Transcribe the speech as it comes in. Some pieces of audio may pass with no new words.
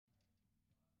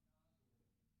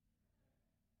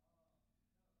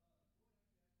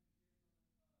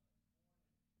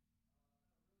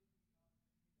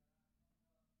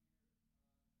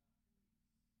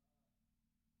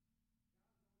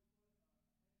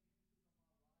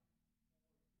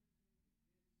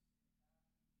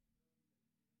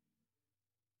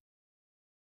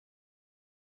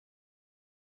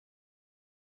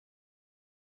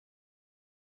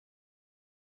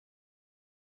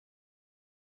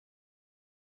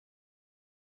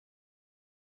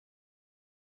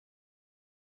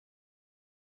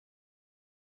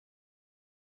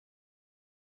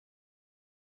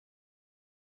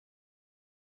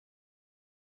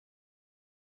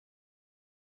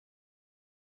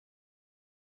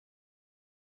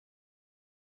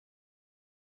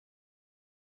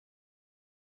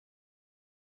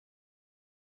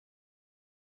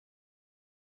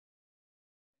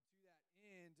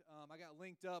I got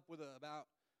linked up with about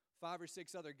 5 or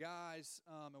 6 other guys,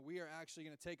 and we are actually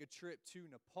going to take a trip to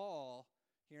Nepal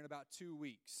here in about 2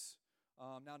 weeks.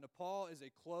 Now, Nepal is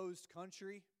a closed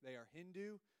country. They are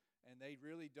Hindu, and they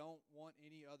really don't want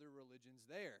any other religions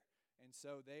there. And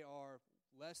so they are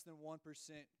less than 1%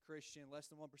 Christian, less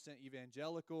than 1%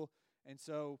 evangelical. And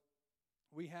so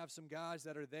we have some guys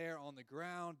that are there on the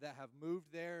ground that have moved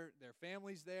there, their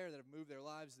families there, that have moved their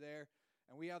lives there.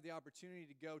 And we have the opportunity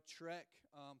to go trek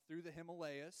through the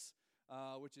Himalayas,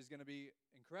 which is going to be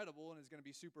incredible and is going to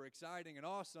be super exciting and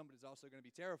awesome, but it's also going to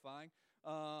be terrifying.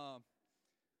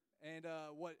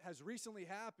 What has recently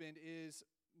happened is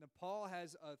Nepal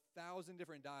has 1,000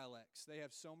 different dialects. They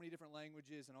have so many different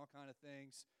languages and all kind of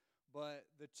things. But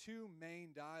the 2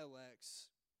 main dialects,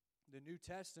 the New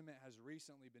Testament has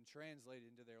recently been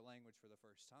translated into their language for the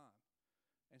first time.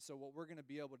 And so what we're going to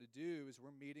be able to do is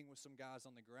we're meeting with some guys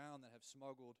on the ground that have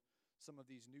smuggled some of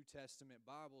these New Testament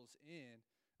Bibles in,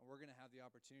 and we're going to have the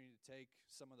opportunity to take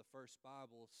some of the first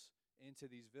Bibles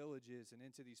into these villages and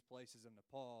into these places of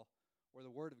Nepal where the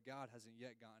Word of God hasn't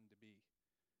yet gotten to be.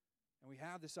 And we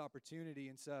have this opportunity,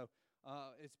 and so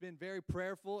it's been very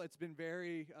prayerful, it's been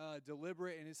very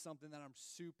deliberate, and it's something that I'm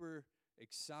super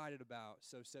excited about.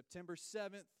 So September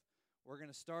 7th, we're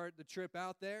going to start the trip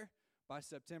out there. By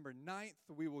September 9th,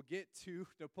 we will get to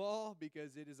Nepal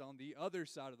because it is on the other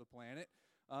side of the planet,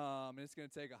 and it's going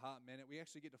to take a hot minute. We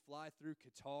actually get to fly through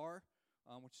Qatar,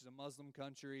 which is a Muslim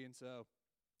country, and so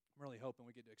I'm really hoping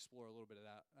we get to explore a little bit of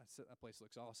that. That place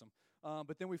looks awesome.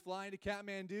 But then we fly into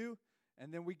Kathmandu,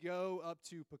 and then we go up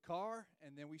to Pakar,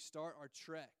 and then we start our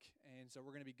trek. And so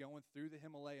we're going to be going through the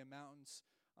Himalaya mountains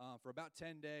for about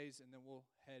 10 days, and then we'll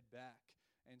head back.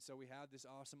 And so we have this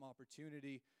awesome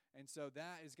opportunity. And so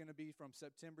that is going to be from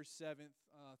September 7th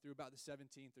through about the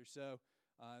 17th or so.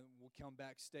 We'll come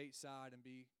back stateside and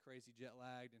be crazy jet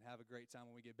lagged and have a great time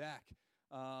when we get back.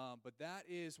 But that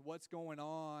is what's going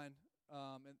on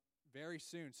very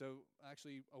soon. So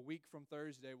actually a week from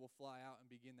Thursday, we'll fly out and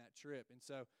begin that trip. And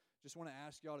so just want to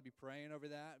ask y'all to be praying over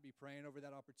that, be praying over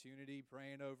that opportunity,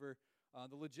 praying over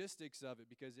the logistics of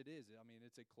it, because it is. I mean,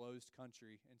 it's a closed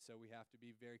country, and so we have to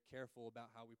be very careful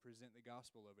about how we present the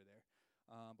gospel over there.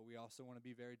 But we also want to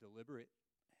be very deliberate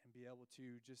and be able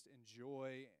to just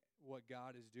enjoy what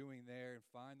God is doing there and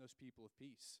find those people of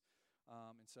peace.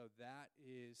 And so that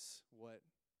is what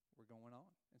we're going on.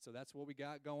 And so that's what we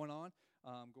got going on.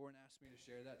 Gordon asked me to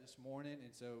share that this morning,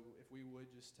 and so if we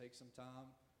would just take some time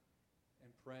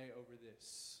and pray over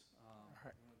this. All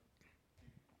right.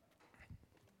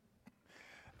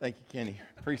 Thank you, Kenny.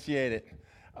 Appreciate it.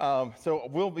 So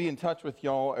we'll be in touch with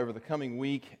y'all over the coming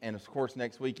week and, of course,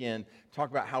 next weekend,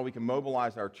 talk about how we can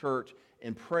mobilize our church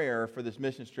in prayer for this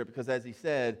mission trip, because as he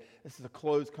said, this is a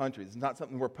closed country. This is not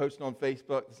something we're posting on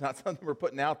Facebook. It's not something we're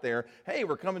putting out there. Hey,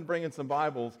 we're coming bringing some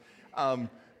Bibles.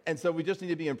 And so we just need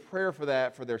to be in prayer for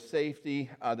that, for their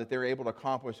safety, that they're able to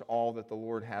accomplish all that the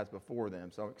Lord has before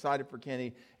them. So I'm excited for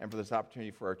Kenny and for this opportunity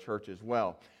for our church as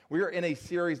well. We are in a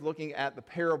series looking at the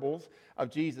parables of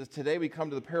Jesus. Today we come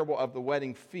to the parable of the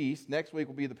wedding feast. Next week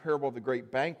will be the parable of the great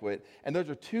banquet. And those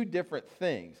are 2 different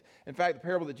things. In fact, the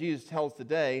parable that Jesus tells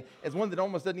today is one that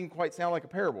almost doesn't even quite sound like a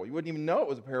parable. You wouldn't even know it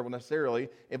was a parable necessarily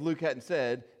if Luke hadn't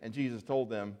said, and Jesus told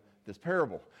them this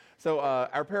parable. So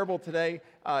our parable today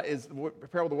is the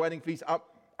parable of the wedding feast.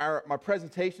 My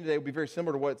presentation today will be very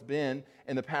similar to what it's been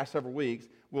in the past several weeks.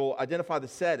 We'll identify the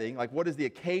setting, like what is the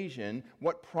occasion,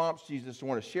 what prompts Jesus to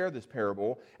want to share this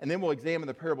parable, and then we'll examine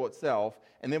the parable itself,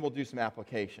 and then we'll do some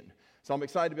application. So I'm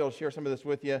excited to be able to share some of this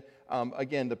with you.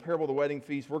 Again, the parable of the wedding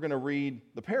feast, we're going to read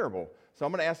the parable. So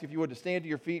I'm going to ask you if you would to stand to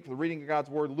your feet for the reading of God's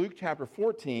Word. Luke chapter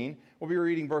 14, we'll be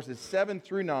reading verses 7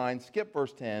 through 9, skip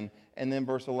verse 10, and then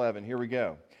verse 11. Here we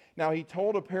go. Now he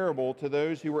told a parable to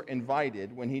those who were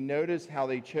invited when he noticed how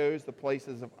they chose the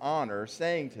places of honor,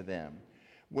 saying to them,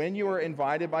 "When you are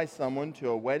invited by someone to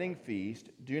a wedding feast,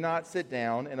 do not sit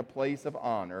down in a place of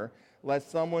honor, lest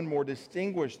someone more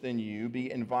distinguished than you be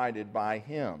invited by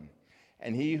him.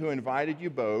 And he who invited you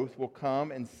both will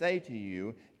come and say to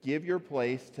you, 'Give your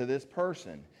place to this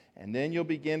person,' and then you'll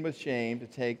begin with shame to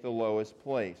take the lowest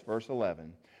place." Verse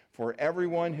 11. "For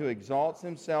everyone who exalts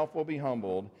himself will be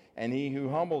humbled, and he who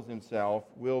humbles himself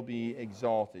will be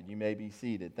exalted." You may be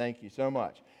seated. Thank you so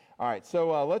much. All right,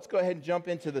 so let's go ahead and jump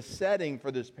into the setting for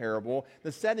this parable.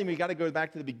 The setting, we got to go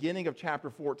back to the beginning of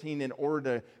chapter 14 in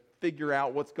order to figure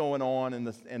out what's going on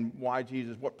and why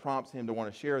Jesus, what prompts him to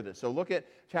want to share this. So look at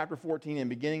chapter 14 and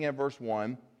beginning at verse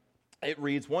 1. It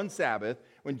reads, "One Sabbath,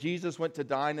 when Jesus went to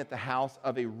dine at the house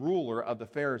of a ruler of the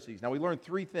Pharisees." Now, we learn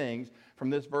 3 things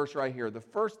from this verse right here. The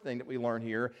first thing that we learn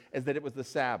here is that it was the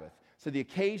Sabbath. So the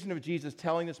occasion of Jesus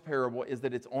telling this parable is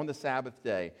that it's on the Sabbath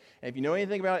day. And if you know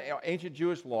anything about ancient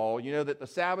Jewish law, you know that the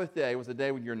Sabbath day was a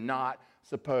day when you're not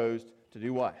supposed to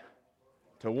do what?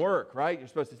 To work, right? You're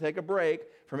supposed to take a break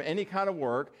from any kind of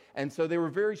work. And so they were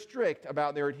very strict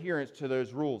about their adherence to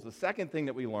those rules. The second thing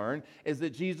that we learn is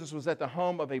that Jesus was at the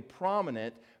home of a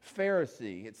prominent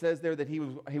Pharisee. It says there that he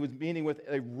was meeting with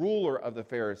a ruler of the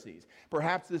Pharisees.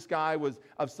 Perhaps this guy was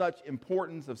of such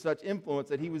importance, of such influence,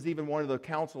 that he was even one of the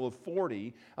council of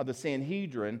 40 of the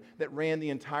Sanhedrin that ran the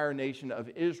entire nation of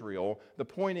Israel. The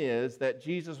point is that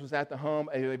Jesus was at the home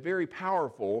of a very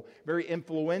powerful, very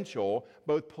influential,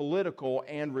 both political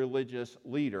and religious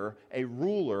leader, a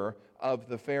ruler of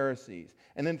the Pharisees.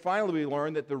 And then finally we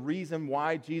learn that the reason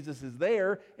why Jesus is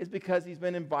there is because he's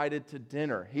been invited to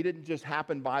dinner. He didn't just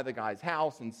happen by the guy's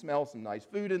house and smell some nice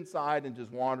food inside and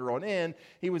just wander on in.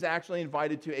 He was actually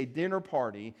invited to a dinner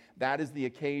party. That is the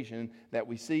occasion that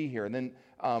we see here. And then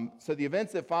so the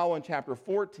events that follow in chapter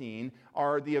 14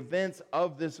 are the events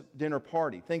of this dinner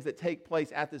party, things that take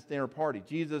place at this dinner party.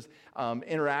 Jesus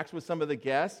interacts with some of the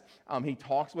guests. He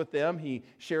talks with them. He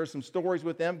shares some stories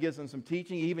with them, gives them some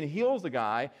teaching. He even heals the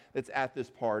guy that's at this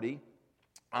party.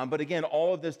 But again,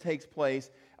 all of this takes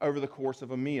place over the course of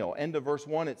a meal. End of verse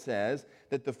 1, it says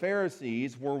that the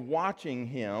Pharisees were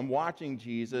watching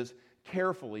Jesus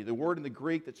carefully. The word in the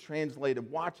Greek that's translated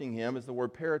watching him is the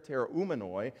word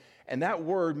parateraumenoi, and that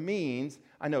word means,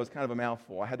 I know it's kind of a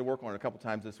mouthful, I had to work on it a couple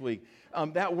times this week.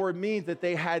 That word means that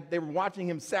they were watching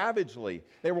him savagely.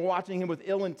 They were watching him with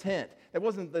ill intent. It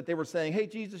wasn't that they were saying, hey,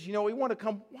 Jesus, we want to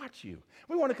come watch you.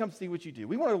 We want to come see what you do.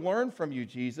 We want to learn from you,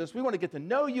 Jesus. We want to get to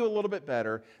know you a little bit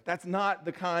better. That's not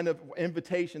the kind of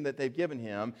invitation that they've given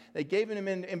him. They've given him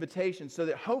an invitation so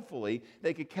that hopefully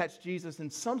they could catch Jesus in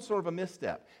some sort of a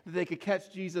misstep, that they could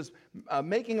catch Jesus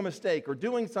making a mistake or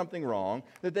doing something wrong,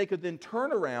 that they could then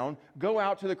turn around, go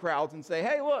out to the crowds and say,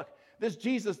 hey, look, this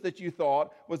Jesus that you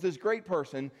thought was this great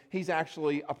person, he's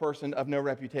actually a person of no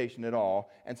reputation at all.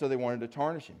 And so they wanted to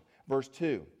tarnish him. Verse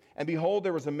 2, and behold,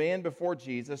 there was a man before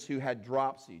Jesus who had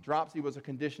dropsy. Dropsy was a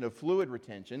condition of fluid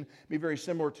retention, be very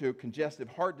similar to congestive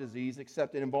heart disease,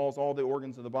 except it involves all the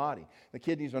organs of the body. The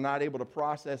kidneys are not able to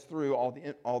process through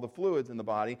all the fluids in the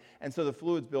body, and so the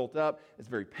fluids built up. It's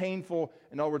very painful.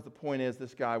 In other words, the point is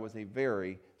this guy was a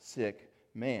very sick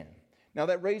man. Now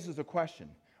that raises a question.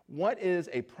 What is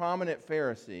a prominent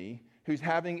Pharisee who's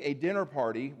having a dinner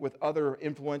party with other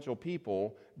influential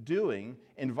people doing,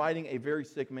 inviting a very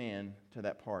sick man to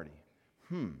that party?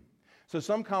 So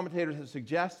some commentators have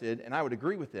suggested, and I would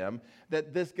agree with them,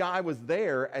 that this guy was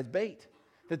there as bait,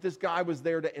 that this guy was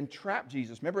there to entrap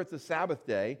Jesus. Remember, it's the Sabbath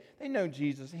day. They know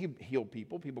Jesus. He healed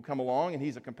people. People come along, and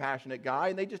he's a compassionate guy,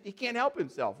 and he can't help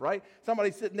himself, right?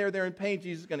 Somebody's sitting there in pain.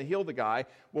 Jesus is going to heal the guy.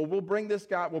 Well, we'll bring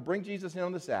Jesus in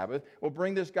on the Sabbath. We'll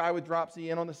bring this guy with dropsy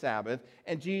in on the Sabbath,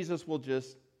 and Jesus will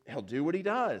he'll do what he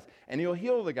does, and he'll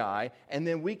heal the guy, and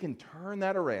then we can turn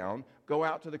that around, go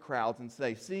out to the crowds and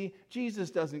say, see,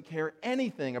 Jesus doesn't care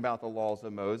anything about the laws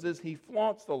of Moses. He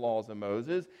flaunts the laws of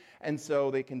Moses, and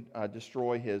so they can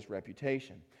destroy his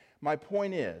reputation. My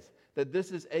point is that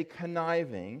this is a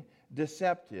conniving,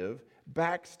 deceptive,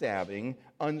 backstabbing,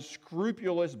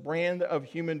 unscrupulous brand of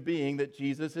human being that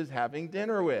Jesus is having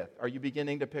dinner with. Are you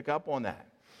beginning to pick up on that?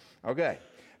 Okay.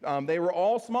 They were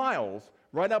all smiles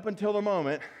right up until the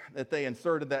moment that they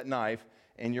inserted that knife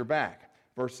in your back.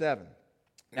 Verse 7.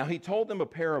 Now he told them a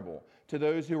parable to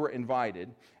those who were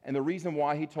invited, and the reason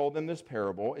why he told them this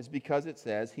parable is because it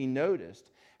says he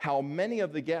noticed how many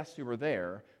of the guests who were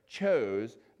there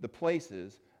chose the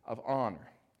places of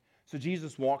honor. So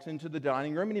Jesus walks into the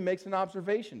dining room and he makes an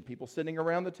observation. People sitting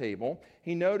around the table,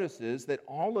 he notices that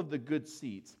all of the good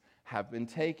seats have been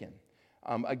taken.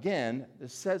 Again,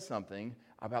 this says something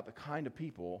about the kind of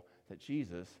people that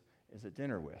Jesus is at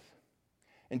dinner with.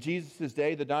 In Jesus'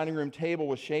 day, the dining room table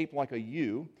was shaped like a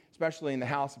U, especially in the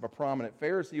house of a prominent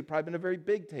Pharisee. It would probably been a very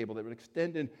big table that would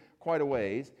extend in quite a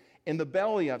ways. In the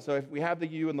belly of, so if we have the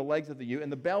U and the legs of the U, in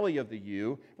the belly of the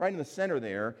U, right in the center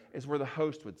there, is where the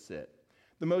host would sit.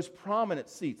 The most prominent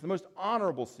seats, the most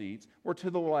honorable seats, were to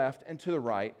the left and to the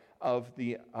right of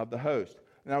the host.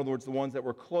 In other words, the ones that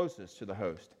were closest to the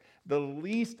host. The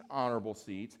least honorable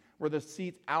seats were the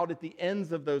seats out at the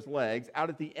ends of those legs, out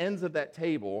at the ends of that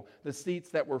table, the seats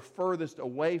that were furthest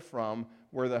away from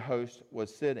where the host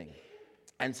was sitting.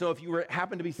 And so if you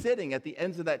happened to be sitting at the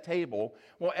ends of that table,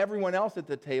 well, everyone else at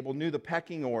the table knew the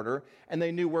pecking order, and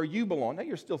they knew where you belong. Now,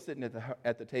 you're still sitting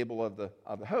at the table of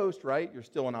the host, right? You're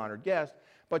still an honored guest,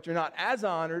 but you're not as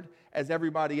honored as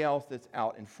everybody else that's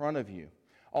out in front of you.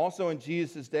 Also in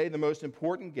Jesus' day, the most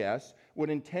important guests would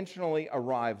intentionally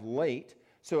arrive late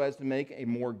so as to make a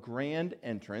more grand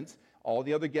entrance. All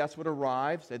the other guests would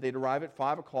arrive, say they'd arrive at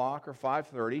 5 o'clock or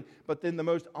 5:30, but then the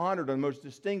most honored and most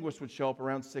distinguished would show up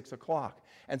around 6 o'clock.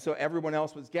 And so everyone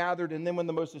else was gathered, and then when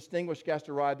the most distinguished guest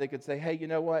arrived, they could say, hey, you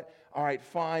know what? All right,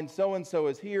 fine, so-and-so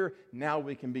is here. Now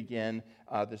we can begin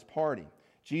this party.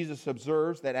 Jesus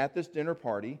observes that at this dinner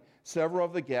party, several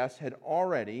of the guests had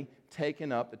already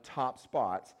taken up the top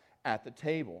spots at the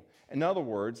table. In other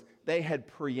words, they had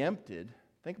preempted,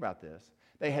 think about this,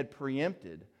 they had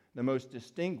preempted the most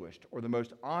distinguished or the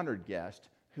most honored guest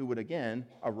who would again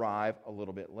arrive a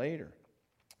little bit later.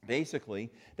 Basically,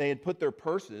 they had put their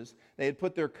purses, they had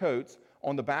put their coats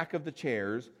on the back of the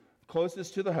chairs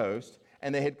closest to the host,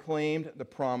 and they had claimed the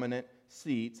prominent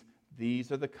seats.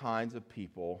 These are the kinds of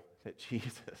people that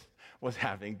Jesus was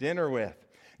having dinner with.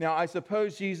 Now, I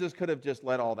suppose Jesus could have just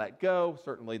let all that go.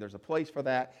 Certainly, there's a place for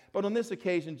that. But on this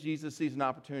occasion, Jesus sees an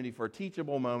opportunity for a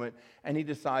teachable moment, and he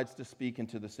decides to speak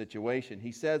into the situation.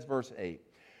 He says, verse 8,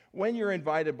 when you're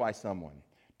invited by someone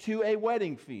to a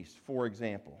wedding feast, for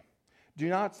example, do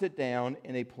not sit down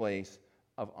in a place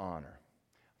of honor.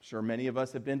 I'm sure many of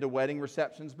us have been to wedding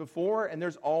receptions before, and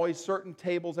there's always certain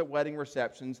tables at wedding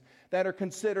receptions that are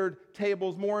considered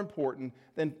tables more important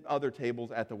than other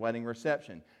tables at the wedding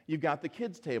reception. You've got the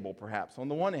kids' table, perhaps, on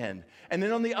the one end. And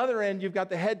then on the other end, you've got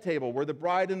the head table where the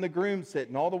bride and the groom sit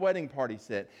and all the wedding parties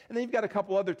sit. And then you've got a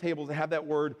couple other tables that have that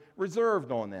word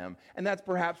reserved on them. And that's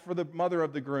perhaps for the mother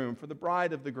of the groom, for the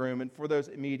bride of the groom, and for those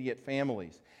immediate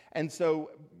families. And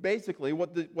so basically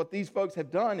what these folks have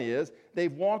done is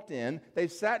they've walked in,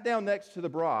 they've sat down next to the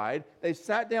bride, they've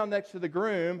sat down next to the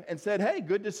groom and said, hey,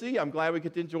 good to see you. I'm glad we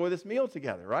get to enjoy this meal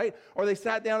together, right? Or they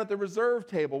sat down at the reserve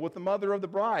table with the mother of the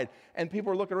bride, and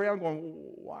people are looking around going,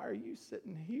 why are you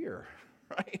sitting here,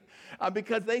 right?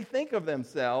 Because they think of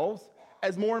themselves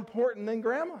as more important than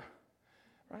grandma.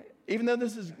 Right? Even though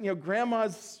this is,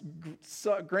 grandma's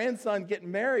grandson getting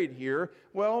married here,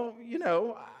 well,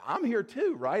 I'm here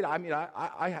too, right? I mean,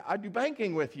 I do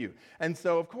banking with you. And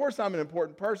so, of course, I'm an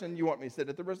important person. You want me to sit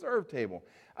at the reserve table.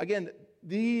 Again,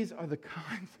 these are the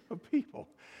kinds of people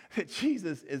that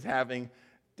Jesus is having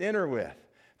dinner with.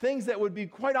 Things that would be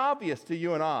quite obvious to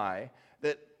you and I,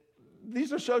 that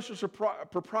these are social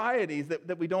proprieties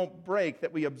that we don't break,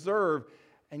 that we observe.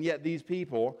 And yet these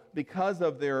people, because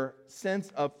of their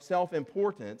sense of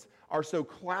self-importance, are so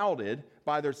clouded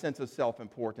by their sense of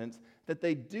self-importance that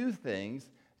they do things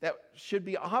that should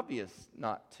be obvious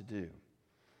not to do.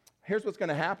 Here's what's going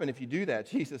to happen if you do that.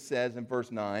 Jesus says in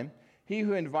verse 9, he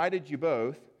who invited you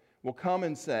both will come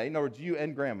and say, in other words, you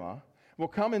and grandma, will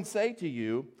come and say to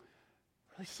you,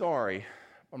 really sorry,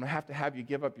 I'm going to have you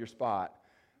give up your spot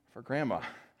for grandma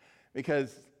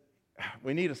because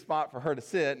we need a spot for her to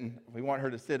sit, and we want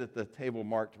her to sit at the table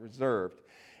marked reserved.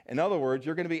 In other words,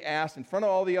 you're going to be asked in front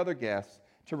of all the other guests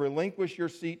to relinquish your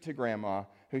seat to grandma,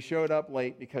 who showed up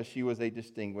late because she was a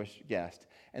distinguished guest.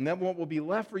 And then what will be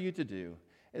left for you to do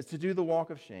is to do the walk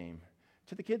of shame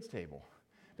to the kids' table,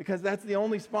 because that's the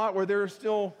only spot where there are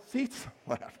still seats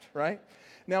left, right?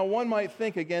 Now, one might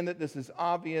think, again, that this is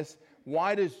obvious.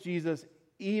 Why does Jesus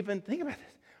even, think about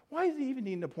this, why does he even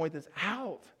need to point this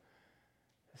out?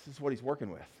 This is what he's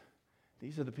working with.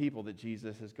 These are the people that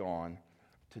Jesus has gone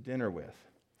to dinner with.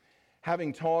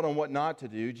 Having taught on what not to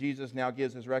do, Jesus now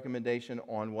gives his recommendation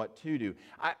on what to do.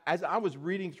 As I was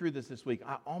reading through this week,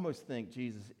 I almost think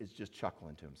Jesus is just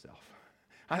chuckling to himself.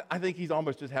 I think he's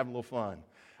almost just having a little fun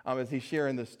as he's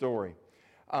sharing this story.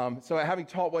 So having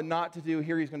taught what not to do,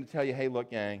 here he's going to tell you, hey, look,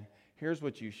 gang, here's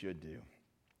what you should do.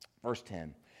 Verse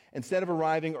 10, instead of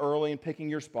arriving early and picking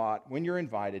your spot, when you're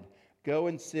invited, go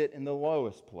and sit in the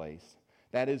lowest place.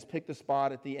 That is, pick the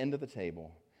spot at the end of the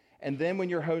table. And then when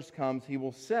your host comes, he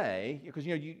will say, because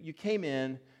you came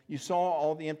in, you saw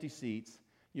all the empty seats,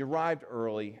 you arrived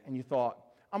early, and you thought,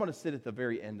 I'm going to sit at the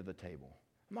very end of the table.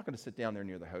 I'm not going to sit down there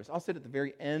near the host. I'll sit at the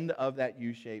very end of that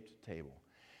U-shaped table.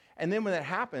 And then when that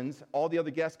happens, all the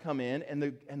other guests come in, and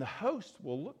the host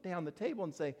will look down the table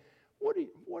and say, what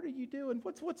are you doing?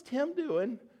 What's Tim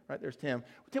doing? Right, there's Tim.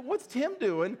 What's Tim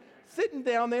doing sitting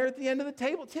down there at the end of the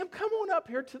table? Tim, come on up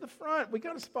here to the front. We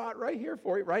got a spot right here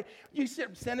for you, right? You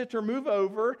sit, Senator, move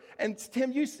over, and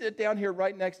Tim, you sit down here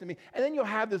right next to me. And then you'll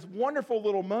have this wonderful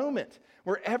little moment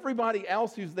where everybody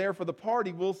else who's there for the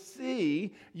party will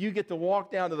see you get to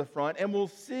walk down to the front, and will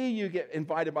see you get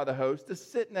invited by the host to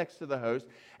sit next to the host,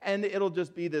 and it'll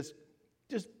just be this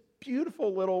just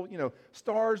beautiful little,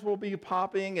 stars will be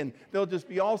popping, and there'll just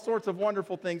be all sorts of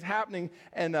wonderful things happening,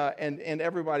 and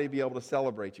everybody be able to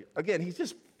celebrate you. Again, he's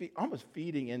just almost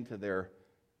feeding into their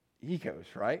egos,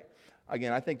 right?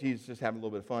 Again, I think Jesus is just having a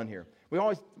little bit of fun here. A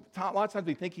lot of times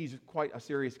we think he's quite a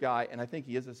serious guy, and I think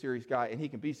he is a serious guy, and he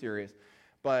can be serious.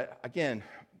 But again,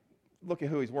 look at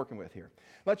who he's working with here.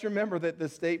 Let's remember that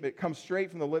this statement comes straight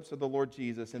from the lips of the Lord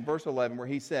Jesus in verse 11, where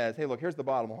he says, hey, look, here's the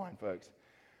bottom line, folks.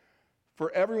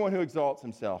 For everyone who exalts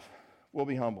himself will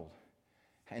be humbled,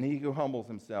 and he who humbles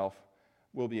himself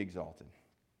will be exalted.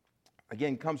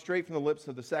 Again, comes straight from the lips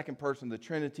of the second person of the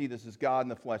Trinity. This is God in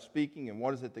the flesh speaking. And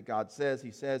what is it that God says?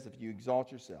 He says, if you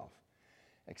exalt yourself,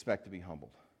 expect to be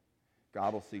humbled.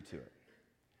 God will see to it.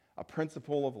 A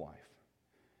principle of life.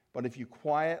 But if you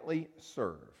quietly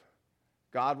serve,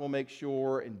 God will make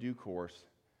sure in due course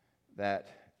that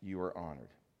you are honored.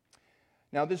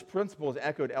 Now, this principle is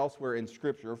echoed elsewhere in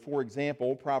Scripture. For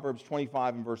example, Proverbs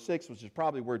 25 and verse 6, which is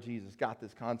probably where Jesus got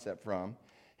this concept from.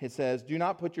 It says, do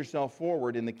not put yourself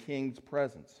forward in the king's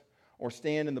presence, or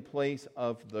stand in the place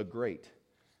of the great.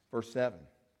 Verse 7,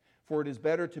 for it is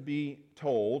better to be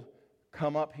told,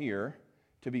 come up here,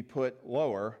 to be put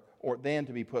lower, or than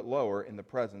to be put lower in the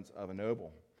presence of a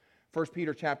noble. 1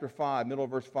 Peter chapter 5, middle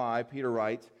of verse 5, Peter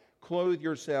writes, clothe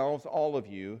yourselves, all of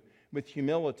you, with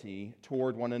humility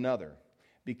toward one another,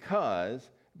 because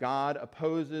God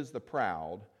opposes the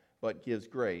proud, but gives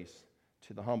grace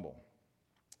to the humble.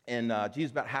 And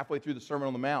Jesus, about halfway through the Sermon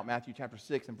on the Mount, Matthew chapter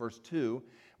 6 and verse 2,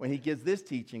 when he gives this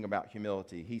teaching about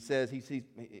humility, he says, he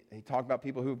talks about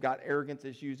people who've got arrogance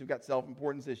issues, who've got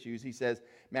self-importance issues. He says,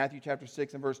 Matthew chapter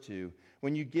 6 and verse 2,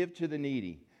 when you give to the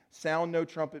needy, sound no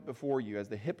trumpet before you, as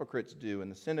the hypocrites do in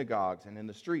the synagogues and in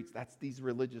the streets. That's these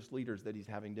religious leaders that he's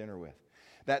having dinner with.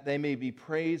 That they may be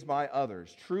praised by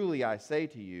others. Truly, I say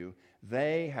to you,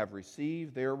 they have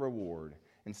received their reward.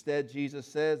 Instead, Jesus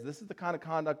says, this is the kind of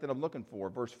conduct that I'm looking for.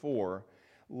 Verse 4,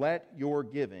 let your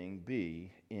giving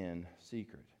be in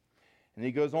secret. And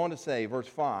he goes on to say, verse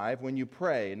 5, when you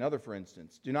pray, another for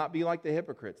instance, do not be like the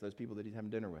hypocrites, those people that he's having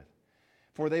dinner with.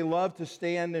 For they love to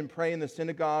stand and pray in the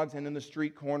synagogues and in the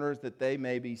street corners that they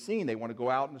may be seen. They want to go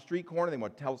out in the street corner. They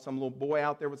want to tell some little boy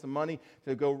out there with some money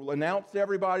to go announce to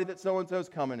everybody that so-and-so's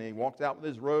coming. And he walks out with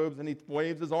his robes and he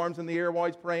waves his arms in the air while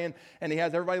he's praying. And he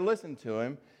has everybody listen to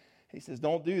him. He says,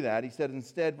 don't do that. He said,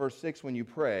 instead, verse 6, when you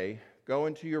pray, go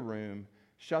into your room,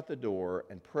 shut the door,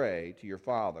 and pray to your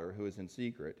Father who is in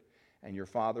secret. And your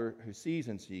Father who sees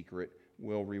in secret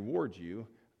will reward you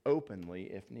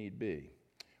openly if need be.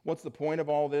 What's the point of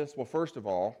all this? Well, first of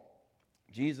all,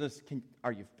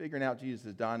 are you figuring out Jesus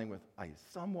is dining with a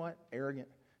somewhat arrogant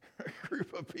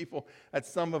group of people?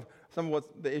 That's some of what's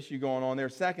the issue going on there.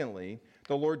 Secondly,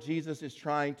 the Lord Jesus is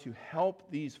trying to help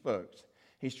these folks.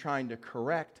 He's trying to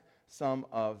correct some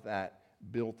of that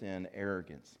built-in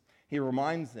arrogance. He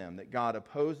reminds them that God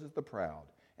opposes the proud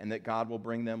and that God will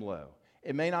bring them low.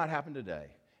 It may not happen today.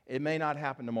 It may not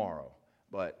happen tomorrow,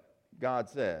 but God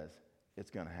says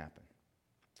it's going to happen.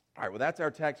 All right, well, that's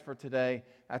our text for today.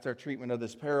 That's our treatment of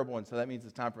this parable, and so that means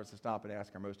it's time for us to stop and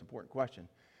ask our most important question.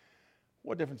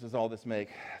 What difference does all this make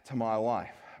to my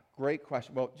life? Great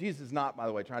question. Well, Jesus is not, by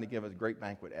the way, trying to give us great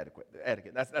banquet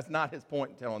etiquette. That's not his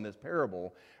point in telling this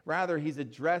parable. Rather, he's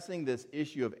addressing this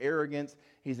issue of arrogance.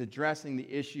 He's addressing the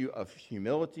issue of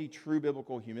humility, true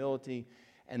biblical humility,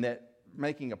 and that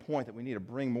making a point that we need to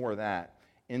bring more of that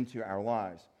into our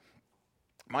lives.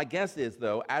 My guess is,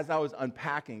 though, as I was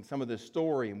unpacking some of this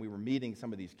story and we were meeting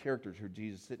some of these characters who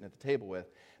Jesus is sitting at the table with,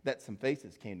 that some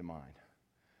faces came to mind,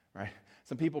 right?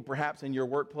 Some people perhaps in your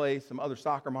workplace, some other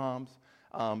soccer moms,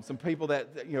 some people that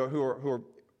who are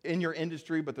in your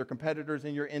industry, but they're competitors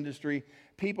in your industry,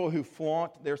 people who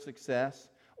flaunt their success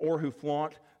or who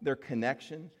flaunt their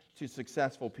connection to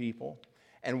successful people.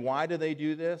 And why do they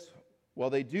do this? Well,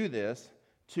 they do this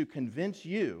to convince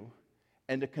you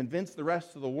and to convince the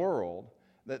rest of the world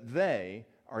that they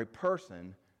are a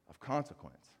person of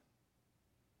consequence.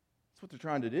 That's what they're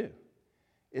trying to do.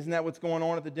 Isn't that what's going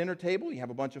on at the dinner table? You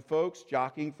have a bunch of folks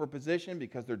jockeying for position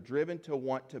because they're driven to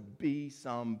want to be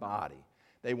somebody.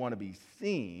 They want to be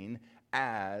seen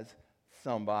as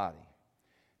somebody.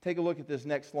 Take a look at this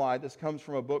next slide. This comes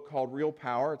from a book called Real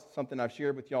Power. It's something I've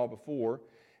shared with y'all before.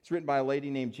 It's written by a lady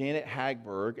named Janet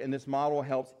Hagberg, and this model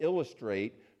helps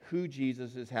illustrate who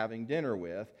Jesus is having dinner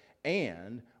with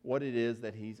and what it is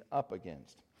that he's up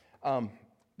against.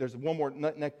 There's one more. Go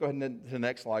ahead and to the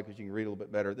next slide because you can read a little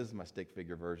bit better. This is my stick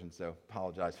figure version, so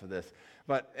apologize for this.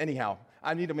 But anyhow,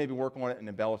 I need to maybe work on it and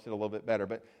embellish it a little bit better.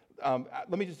 But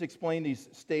let me just explain these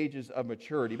stages of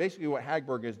maturity. Basically, what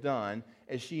Hagberg has done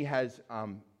is she has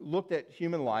looked at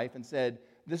human life and said,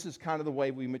 this is kind of the way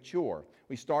we mature.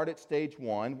 We start at stage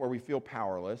 1, where we feel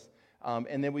powerless.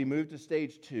 And then we move to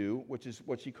stage 2, which is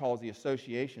what she calls the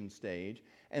association stage.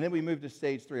 And then we move to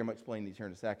stage 3, I'm going to explain these here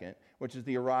in a second, which is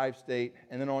the arrived state,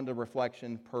 and then on to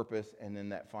reflection, purpose, and then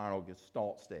that final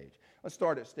gestalt stage. Let's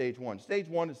start at stage 1. Stage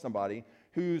 1 is somebody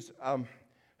who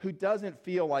doesn't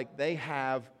feel like they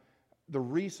have the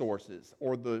resources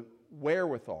or the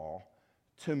wherewithal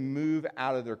to move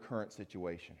out of their current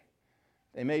situation.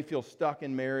 They may feel stuck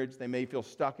in marriage. They may feel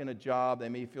stuck in a job. They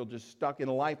may feel just stuck in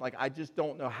life. Like, I just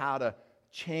don't know how to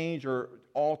change or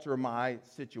alter my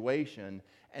situation.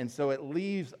 And so it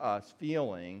leaves us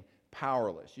feeling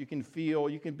powerless. You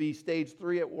can be stage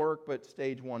 3 at work, but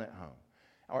stage 1 at home,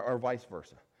 or vice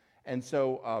versa. And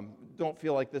so don't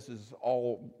feel like this is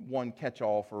all one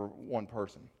catch-all for one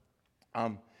person.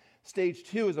 Stage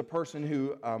 2 is a person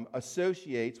who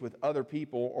associates with other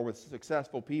people or with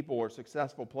successful people or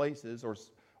successful places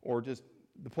or just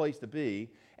the place to be.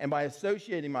 And by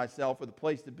associating myself with the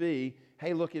place to be,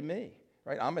 hey, look at me,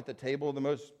 right? I'm at the table of the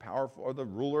most powerful, or the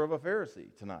ruler of a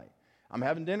Pharisee tonight. I'm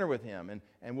having dinner with him,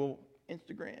 and we'll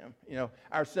Instagram,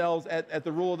 ourselves at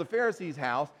the rule of the Pharisee's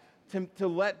house to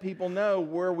let people know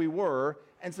where we were.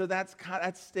 And so that's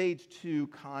stage 2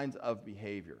 kinds of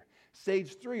behavior.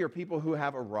 Stage 3 are people who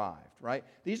have arrived, right?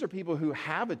 These are people who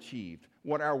have achieved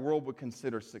what our world would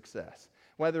consider success,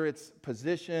 whether it's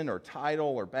position or title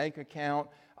or bank account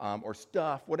or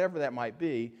stuff, whatever that might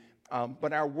be.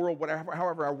 But our world,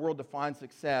 however our world defines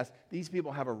success, these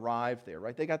people have arrived there,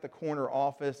 right? They got the corner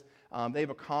office. They've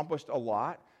accomplished a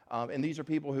lot. And these are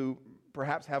people who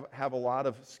perhaps have a lot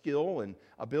of skill and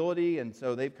ability, and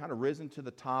so they've kind of risen to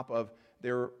the top of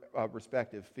their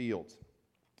respective fields.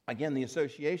 Again, the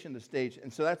association, the stage,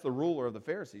 and so that's the ruler of the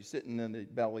Pharisees sitting in the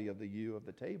belly of the U of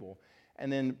the table.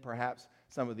 And then perhaps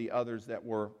some of the others that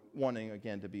were wanting,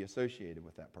 again, to be associated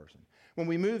with that person. When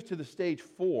we move to the stage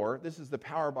 4, this is the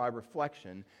power by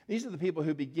reflection. These are the people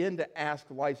who begin to ask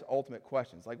life's ultimate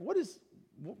questions, like,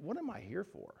 what am I here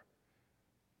for?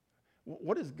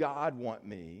 What does God want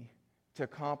me to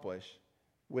accomplish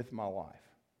with my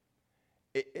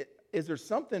life? Is there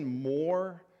something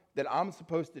more that I'm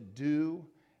supposed to do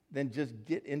than just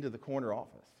get into the corner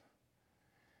office?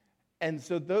 And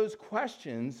so those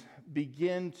questions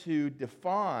begin to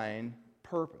define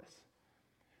purpose.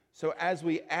 So as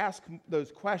we ask those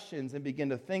questions and begin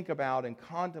to think about and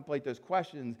contemplate those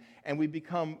questions, and we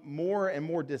become more and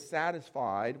more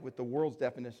dissatisfied with the world's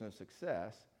definition of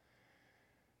success,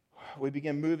 we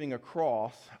begin moving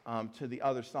across to the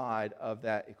other side of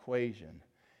that equation,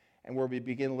 and where we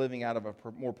begin living out of a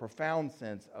more profound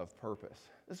sense of purpose.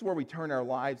 This is where we turn our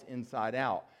lives inside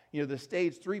out. The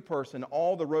stage 3 person,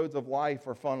 all the roads of life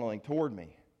are funneling toward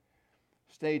me.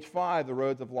 Stage 5, the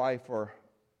roads of life are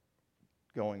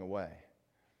going away.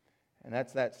 And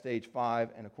that's that stage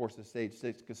 5, and of course the stage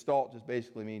 6. Gestalt just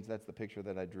basically means that's the picture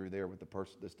that I drew there with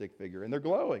the stick figure. And they're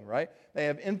glowing, right? They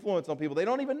have influence on people they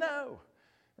don't even know,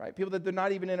 right? People that they're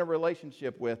not even in a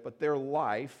relationship with, but their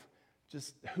life,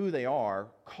 just who they are,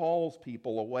 calls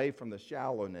people away from the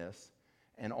shallowness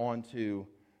and onto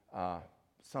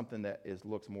something that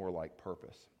looks more like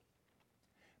purpose.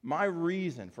 My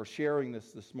reason for sharing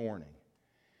this morning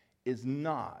is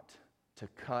not to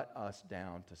cut us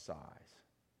down to size.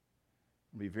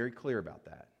 I'll be very clear about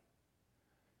that.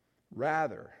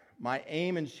 Rather, my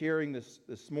aim in sharing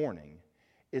this morning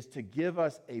is to give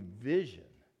us a vision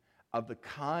of the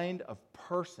kind of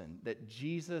person that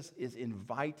Jesus is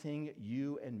inviting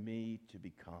you and me to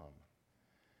become.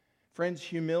 Friends,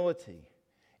 humility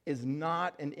is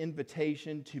not an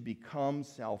invitation to become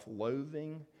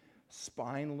self-loathing,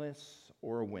 spineless,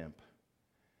 or a wimp.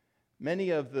 Many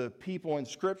of the people in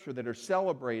Scripture that are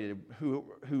celebrated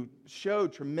who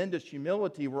showed tremendous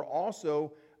humility were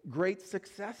also great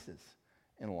successes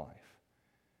in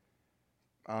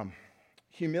life.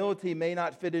 Humility may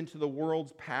not fit into the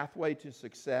world's pathway to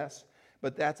success,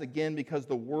 but that's again because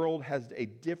the world has a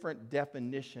different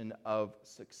definition of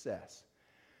success.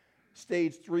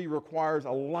 Stage 3 requires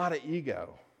a lot of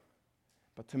ego,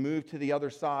 but to move to the other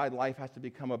side, life has to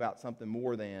become about something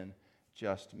more than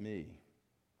just me.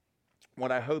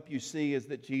 What I hope you see is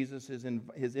that Jesus'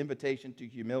 his invitation to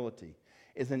humility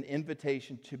is an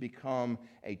invitation to become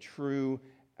a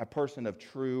person of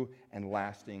true and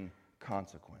lasting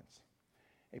consequence.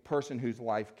 A person whose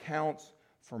life counts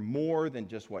for more than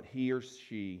just what he or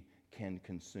she can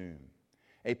consume.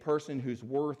 A person whose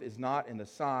worth is not in the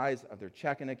size of their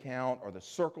checking account or the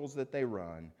circles that they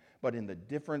run, but in the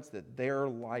difference that their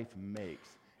life makes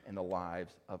in the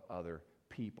lives of other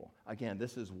people. Again,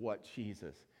 this is what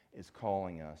Jesus is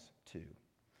calling us to.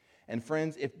 And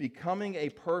friends, if becoming a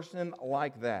person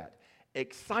like that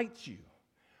excites you,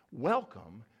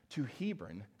 welcome to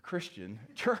Hebron Christian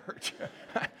Church,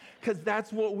 because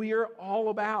that's what we are all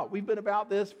about. We've been about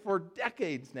this for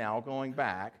decades now, going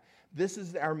back. This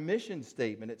is our mission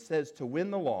statement. It says to win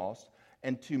the lost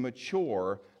and to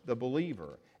mature the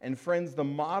believer. And friends, the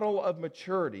model of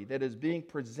maturity that is being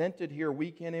presented here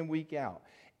week in and week out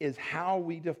is how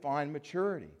we define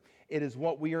maturity. It is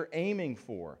what we are aiming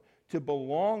for. To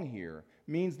belong here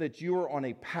means that you are on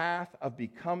a path of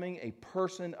becoming a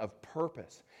person of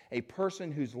purpose, a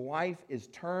person whose life is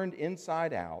turned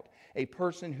inside out, a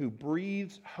person who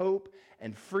breathes hope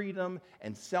and freedom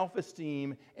and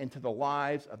self-esteem into the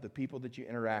lives of the people that you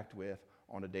interact with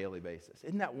on a daily basis.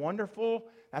 Isn't that wonderful?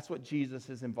 That's what Jesus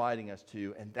is inviting us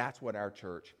to, and that's what our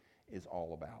church is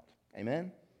all about.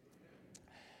 Amen?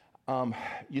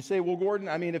 You say, well, Gordon,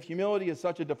 if humility is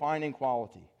such a defining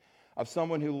quality of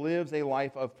someone who lives a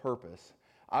life of purpose,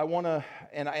 I want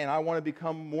to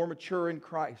become more mature in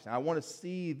Christ. And I want to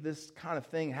see this kind of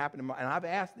thing happen. And I've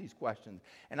asked these questions,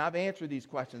 and I've answered these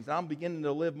questions, and I'm beginning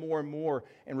to live more and more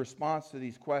in response to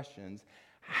these questions.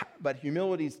 But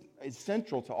humility is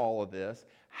central to all of this.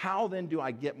 How then do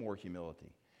I get more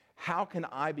humility? How can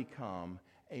I become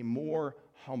a more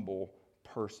humble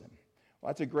person? Well,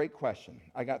 that's a great question.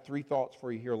 I got 3 thoughts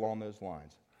for you here along those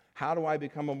lines. How do I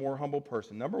become a more humble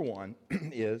person? Number 1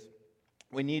 is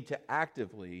we need to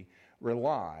actively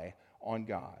rely on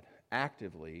God.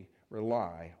 Actively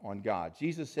rely on God.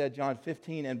 Jesus said, John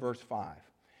 15 and verse 5,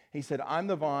 he said, I'm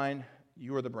the vine,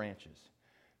 you are the branches.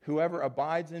 Whoever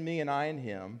abides in me and I in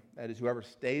him, that is, whoever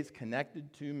stays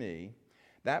connected to me,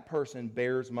 that person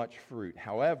bears much fruit.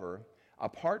 However,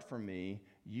 apart from me,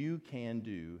 you can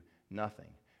do nothing.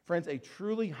 Friends, a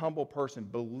truly humble person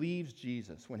believes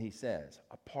Jesus when he says,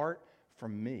 apart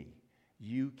from me,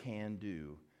 you can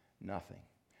do nothing.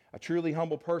 A truly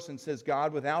humble person says,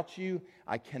 God, without you,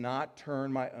 I cannot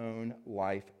turn my own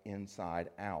life inside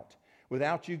out.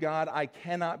 Without you, God, I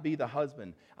cannot be the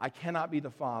husband. I cannot be the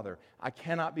father. I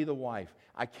cannot be the wife.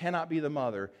 I cannot be the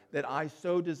mother that I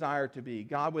so desire to be.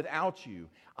 God, without you,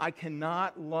 I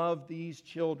cannot love these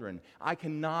children. I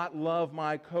cannot love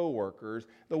my coworkers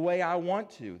the way I want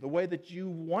to, the way that you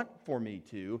want for me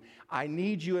to. I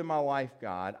need you in my life,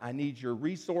 God. I need your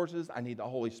resources. I need the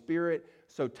Holy Spirit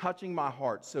so touching my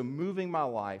heart, so moving my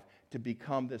life to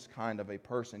become this kind of a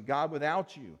person. God,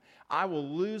 without you, I will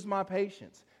lose my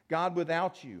patience. God,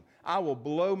 without you, I will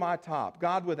blow my top.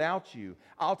 God, without you,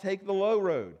 I'll take the low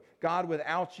road. God,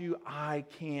 without you, I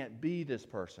can't be this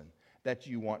person that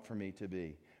you want for me to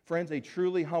be. Friends, a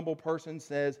truly humble person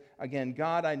says, again,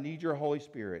 God, I need your Holy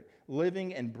Spirit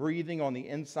living and breathing on the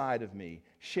inside of me,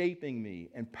 shaping me,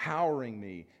 empowering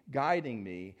me, guiding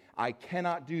me. I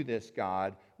cannot do this,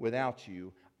 God, without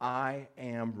you. I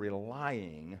am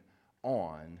relying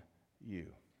on you.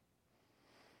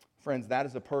 Friends, that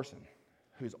is a person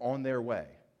who's on their way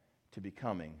to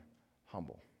becoming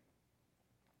humble.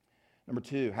 Number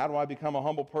 2, how do I become a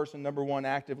humble person? Number 1,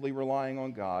 actively relying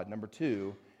on God. Number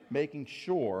 2, making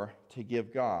sure to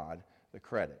give God the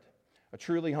credit. A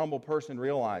truly humble person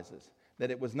realizes that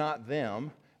it was not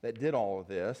them that did all of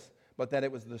this, but that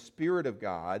it was the Spirit of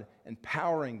God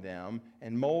empowering them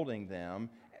and molding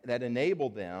them that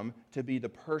enabled them to be the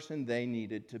person they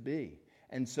needed to be.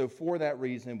 And so for that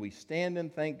reason, we stand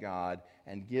and thank God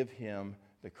and give him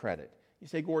the credit. You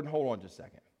say, Gordon, hold on just a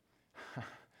second.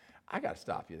 I got to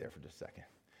stop you there for just a second.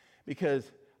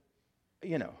 Because,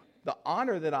 the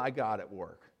honor that I got at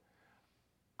work,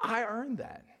 I earned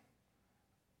that.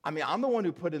 I'm the one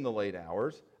who put in the late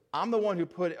hours. I'm the one who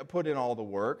put in all the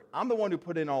work. I'm the one who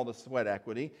put in all the sweat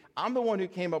equity. I'm the one who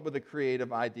came up with the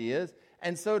creative ideas.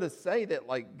 And so to say that,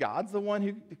 God's the one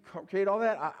who created all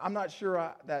that, I'm not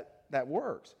sure that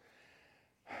works.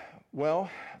 Well,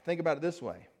 think about it this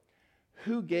way.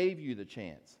 Who gave you the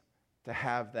chance to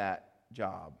have that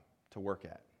job to work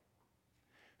at?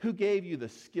 Who gave you the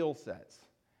skill sets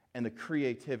and the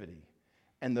creativity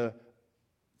and the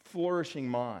flourishing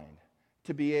mind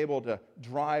to be able to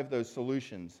drive those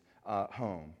solutions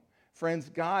home? Friends,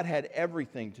 God had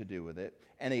everything to do with it,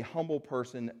 and a humble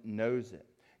person knows it.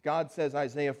 God says,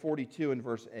 Isaiah 42 and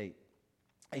verse 8,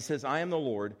 he says, I am the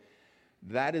Lord,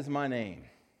 that is my name,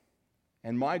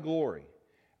 and my glory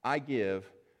I give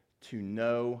to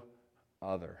no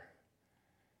other.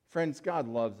 Friends, God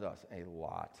loves us a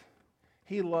lot.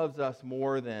 He loves us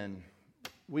more than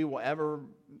we will ever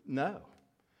know.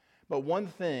 But one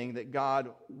thing that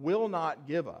God will not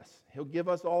give us, he'll give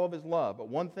us all of his love, but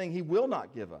one thing he will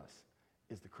not give us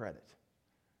is the credit.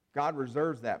 God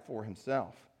reserves that for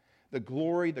himself. The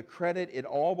glory, the credit, it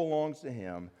all belongs to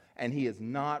him, and he is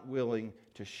not willing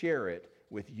to share it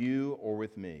with you or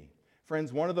with me.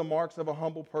 Friends, one of the marks of a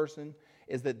humble person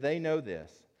is that they know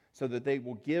this, so that they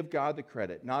will give God the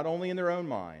credit, not only in their own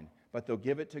mind, but they'll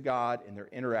give it to God in their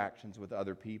interactions with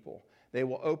other people. They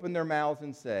will open their mouths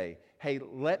and say, hey,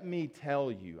 let me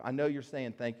tell you. I know you're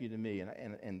saying thank you to me,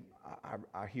 and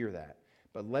I hear that.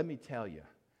 But let me tell you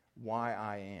why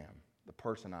I am the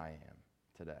person I am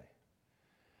today.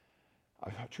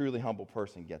 A truly humble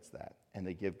person gets that, and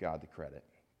they give God the credit.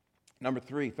 Number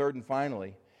 3, third and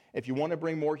finally, if you want to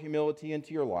bring more humility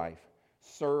into your life,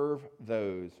 serve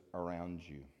those around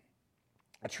you.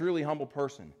 A truly humble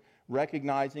person,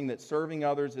 recognizing that serving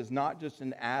others is not just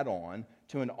an add-on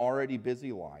to an already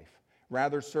busy life.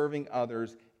 Rather, serving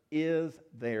others is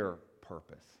their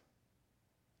purpose.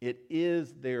 It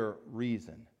is their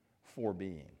reason for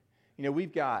being. You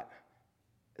know,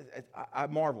 I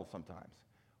marvel sometimes.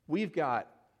 We've got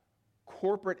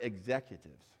corporate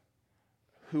executives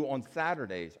who on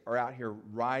Saturdays are out here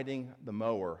riding the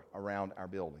mower around our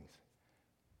buildings.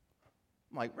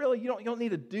 I'm like, really? You don't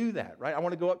need to do that, right? I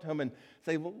want to go up to them and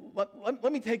say, well,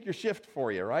 let me take your shift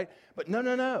for you, right? But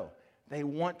no. They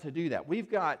want to do that. We've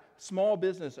got small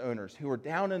business owners who are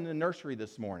down in the nursery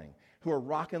this morning, who are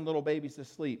rocking little babies to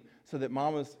sleep so that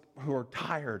mamas who are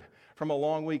tired from a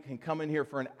long week can come in here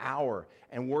for an hour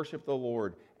and worship the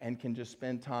Lord and can just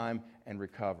spend time and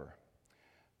recover.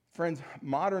 Friends,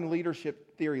 modern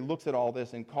leadership theory looks at all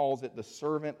this and calls it the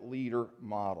servant leader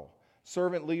model.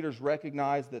 Servant leaders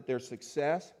recognize that their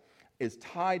success is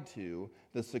tied to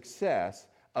the success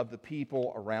of the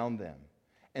people around them.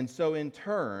 And so in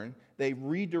turn, they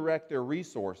redirect their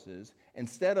resources.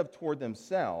 Instead of toward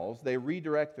themselves, they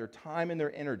redirect their time and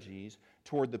their energies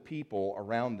toward the people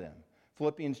around them.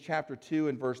 Philippians chapter 2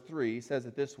 and verse 3 says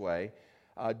it this way,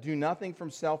 do nothing from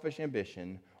selfish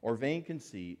ambition or vain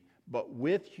conceit, but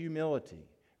with humility,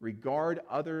 regard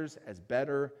others as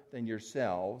better than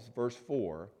yourselves. Verse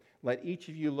 4, let each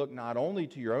of you look not only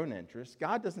to your own interests.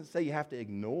 God doesn't say you have to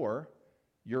ignore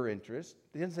your interests.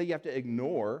 He doesn't say you have to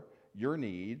ignore your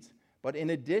needs. But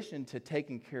in addition to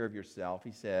taking care of yourself,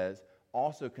 he says,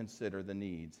 also consider the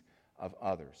needs of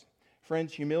others.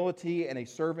 Friends, humility and a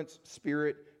servant's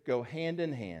spirit go hand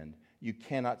in hand. You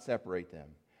cannot separate them.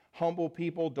 Humble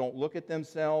people don't look at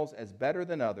themselves as better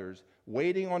than others,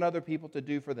 waiting on other people to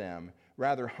do for them.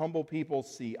 Rather, humble people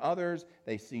see others,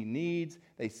 they see needs,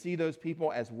 they see those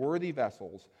people as worthy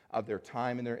vessels of their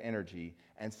time and their energy,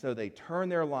 and so they turn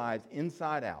their lives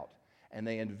inside out and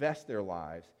they invest their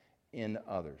lives in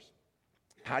others.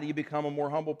 How do you become a more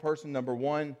humble person? Number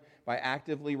 1, by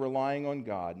actively relying on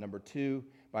God. Number 2,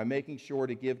 by making sure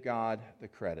to give God the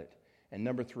credit. And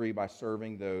number 3, by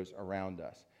serving those around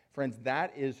us. Friends,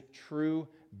 that is true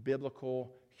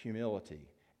biblical humility.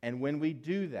 And when we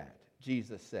do that,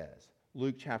 Jesus says,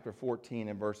 Luke chapter 14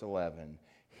 and verse 11,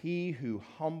 he who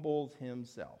humbles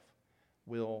himself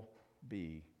will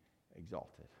be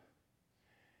exalted.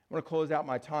 I want to close out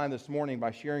my time this morning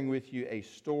by sharing with you a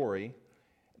story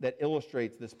that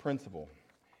illustrates this principle.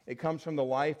 It comes from the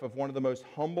life of one of the most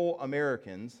humble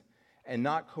Americans, and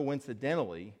not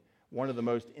coincidentally, one of the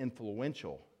most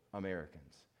influential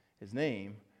Americans. His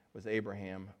name was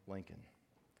Abraham Lincoln.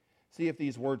 See if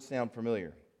these words sound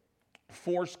familiar.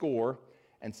 fourscore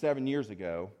and 7 years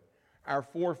ago, our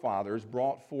forefathers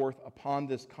brought forth upon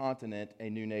this continent a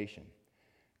new nation,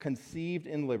 conceived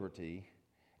in liberty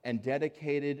and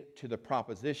dedicated to the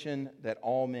proposition that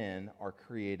all men are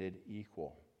created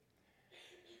equal.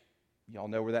 Y'all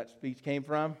know where that speech came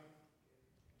from?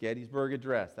 Gettysburg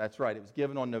Address. That's right. It was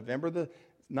given on November the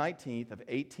 19th of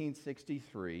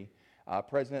 1863.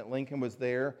 President Lincoln was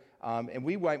there, and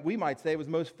we might say it was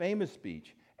the most famous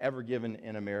speech ever given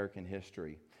in American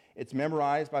history. It's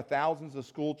memorized by thousands of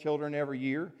school children every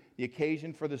year. The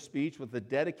occasion for the speech was the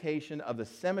dedication of the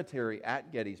cemetery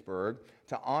at Gettysburg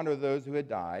to honor those who had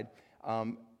died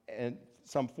and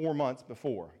some 4 months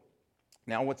before.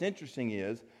 Now, what's interesting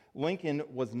is Lincoln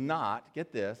was not,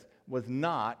 get this, was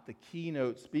not the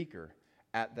keynote speaker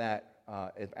at that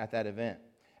event.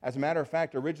 As a matter of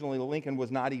fact, originally Lincoln was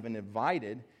not even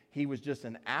invited. He was just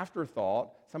an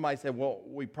afterthought. Somebody said, well,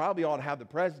 we probably ought to have the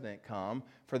president come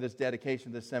for this dedication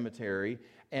of the cemetery.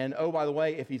 And oh, by the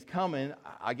way, if he's coming,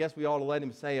 I guess we ought to let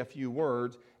him say a few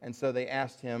words. And so they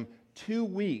asked him 2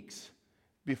 weeks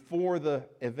before the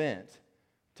event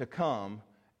to come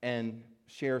and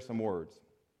share some words.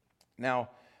 Now,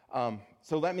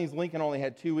 so that means Lincoln only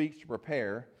had 2 weeks to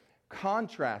prepare.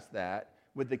 Contrast that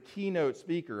with the keynote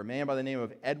speaker, a man by the name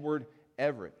of Edward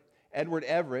Everett. Edward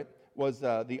Everett was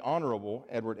the Honorable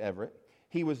Edward Everett.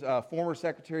 He was a former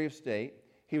Secretary of State.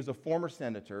 He was a former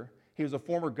senator. He was a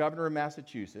former governor of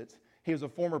Massachusetts. He was a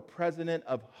former president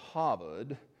of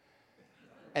Harvard.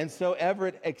 And so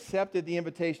Everett accepted the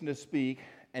invitation to speak,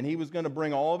 and he was going to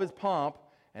bring all of his pomp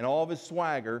and all of his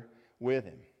swagger with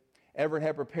him. Everett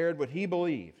had prepared what he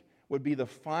believed would be the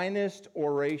finest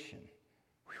oration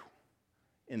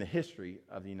in the history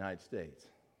of the United States.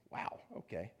 Wow,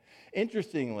 okay.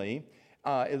 Interestingly,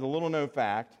 is a little known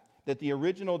fact, that the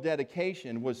original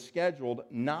dedication was scheduled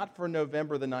not for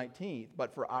November the 19th,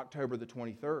 but for October the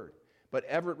 23rd. But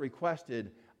Everett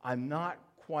requested, "I'm not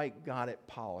quite got it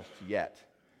polished yet.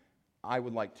 I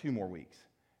would like 2 more weeks."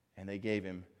 And they gave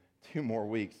him 2 more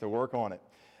weeks to work on it.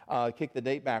 Kick the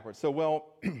date backwards. So,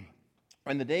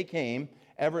 when the day came,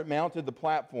 Everett mounted the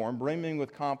platform, brimming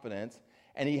with confidence,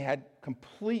 and he had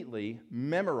completely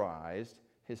memorized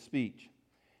his speech.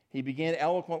 He began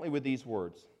eloquently with these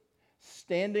words: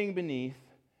 "Standing beneath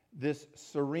this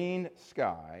serene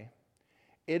sky,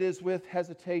 it is with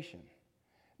hesitation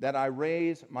that I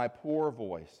raise my poor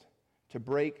voice to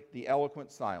break the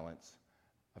eloquent silence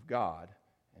of God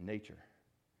and nature."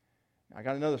 Now, I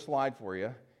got another slide for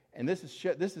you, and this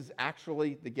is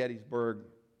actually the Gettysburg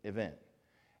event.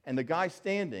 And the guy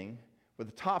standing with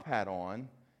the top hat on,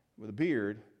 with a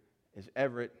beard, is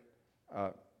Edward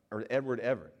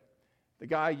Everett. The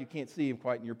guy, you can't see him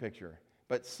quite in your picture,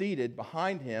 but seated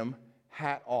behind him,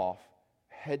 hat off,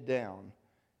 head down,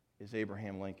 is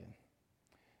Abraham Lincoln.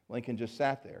 Lincoln just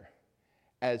sat there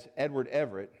as Edward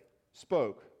Everett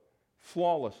spoke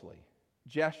flawlessly,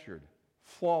 gestured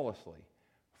flawlessly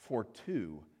for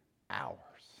 2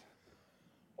 hours.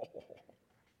 Oh.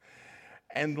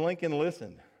 And Lincoln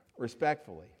listened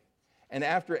respectfully. And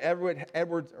after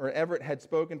Everett had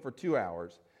spoken for 2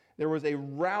 hours, there was a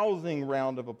rousing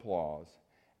round of applause,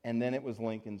 and then it was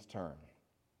Lincoln's turn.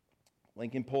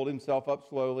 Lincoln pulled himself up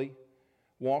slowly,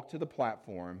 walked to the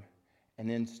platform, and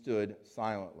then stood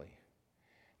silently.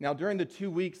 Now, during the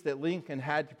 2 weeks that Lincoln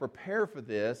had to prepare for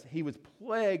this, he was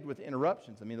plagued with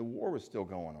interruptions. I mean, the war was still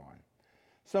going on.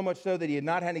 So much so that he had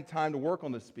not had any time to work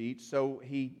on the speech, so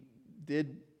he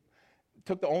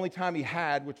took the only time he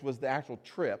had, which was the actual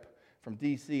trip from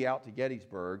D.C. out to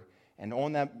Gettysburg, and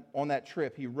on that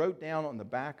trip, he wrote down on the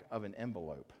back of an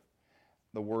envelope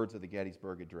the words of the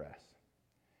Gettysburg Address.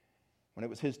 When it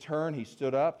was his turn, he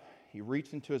stood up, he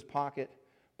reached into his pocket,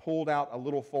 pulled out a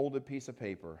little folded piece of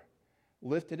paper,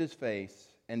 lifted his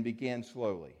face, and began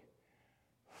slowly.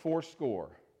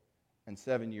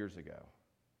 87 years ago.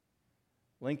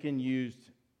 Lincoln used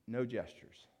no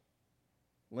gestures.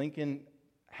 Lincoln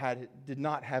did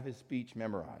not have his speech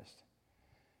memorized.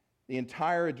 The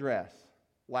entire address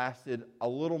lasted a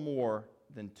little more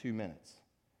than 2 minutes.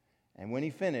 And when he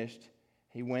finished,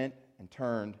 he went and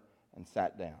turned and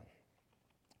sat down.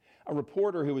 A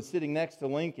reporter who was sitting next to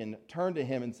Lincoln turned to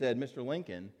him and said, "Mr.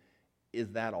 Lincoln,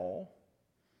 is that all?"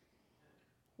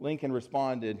 Lincoln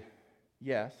responded,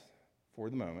 "Yes, for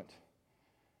the moment."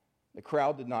 The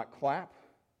crowd did not clap.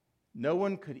 No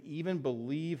one could even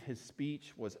believe his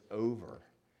speech was over.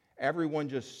 Everyone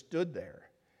just stood there.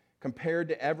 Compared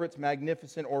to Everett's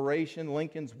magnificent oration,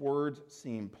 Lincoln's words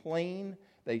seemed plain,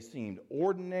 they seemed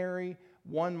ordinary,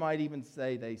 one might even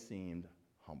say they seemed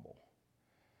humble.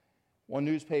 One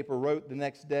newspaper wrote the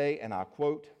next day, and I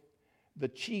quote, "The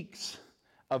cheeks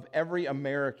of every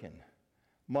American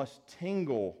must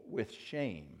tingle with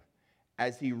shame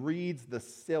as he reads the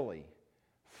silly,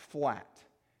 flat,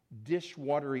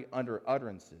 dishwatery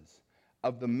utterances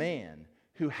of the man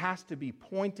who has to be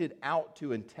pointed out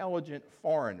to intelligent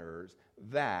foreigners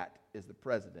that is the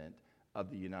President of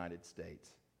the United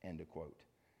States," end of quote.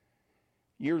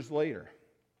 Years later,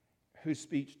 whose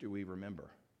speech do we remember?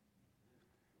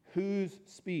 Whose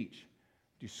speech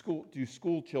do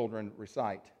school children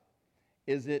recite?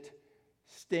 Is it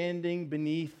 "Standing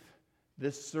beneath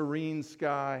this serene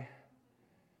sky"?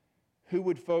 Who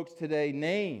would folks today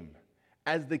name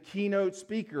as the keynote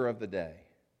speaker of the day?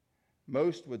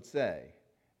 Most would say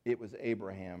it was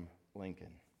Abraham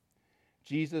Lincoln.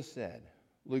 Jesus said,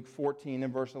 Luke 14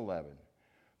 and verse 11,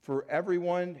 "For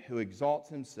everyone who exalts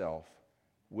himself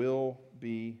will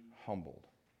be humbled,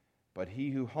 but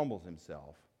he who humbles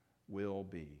himself will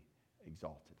be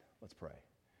exalted." Let's pray.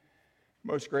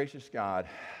 Most gracious God,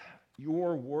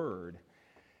 your word,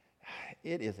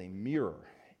 it is a mirror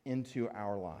into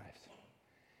our lives.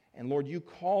 And Lord, you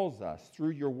calls us through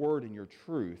your word and your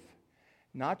truth,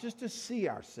 not just to see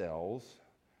ourselves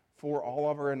for all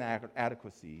of our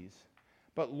inadequacies,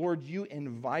 but Lord, you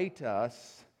invite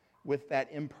us with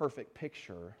that imperfect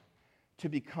picture to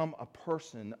become a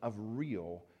person of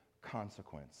real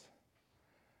consequence.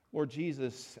 Lord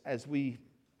Jesus, as we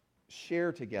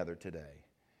share together today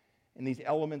in these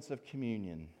elements of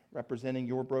communion representing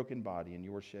your broken body and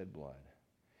your shed blood,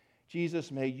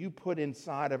 Jesus, may you put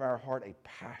inside of our heart a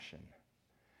passion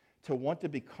to want to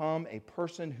become a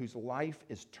person whose life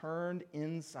is turned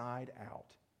inside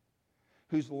out,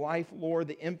 whose life, Lord,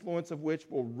 the influence of which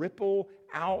will ripple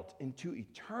out into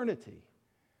eternity.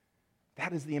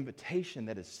 That is the invitation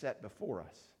that is set before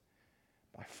us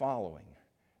by following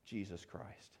Jesus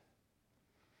Christ.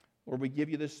 Lord, we give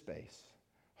you this space.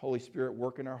 Holy Spirit,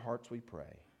 work in our hearts, we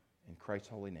pray. In Christ's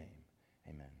holy name,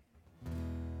 amen.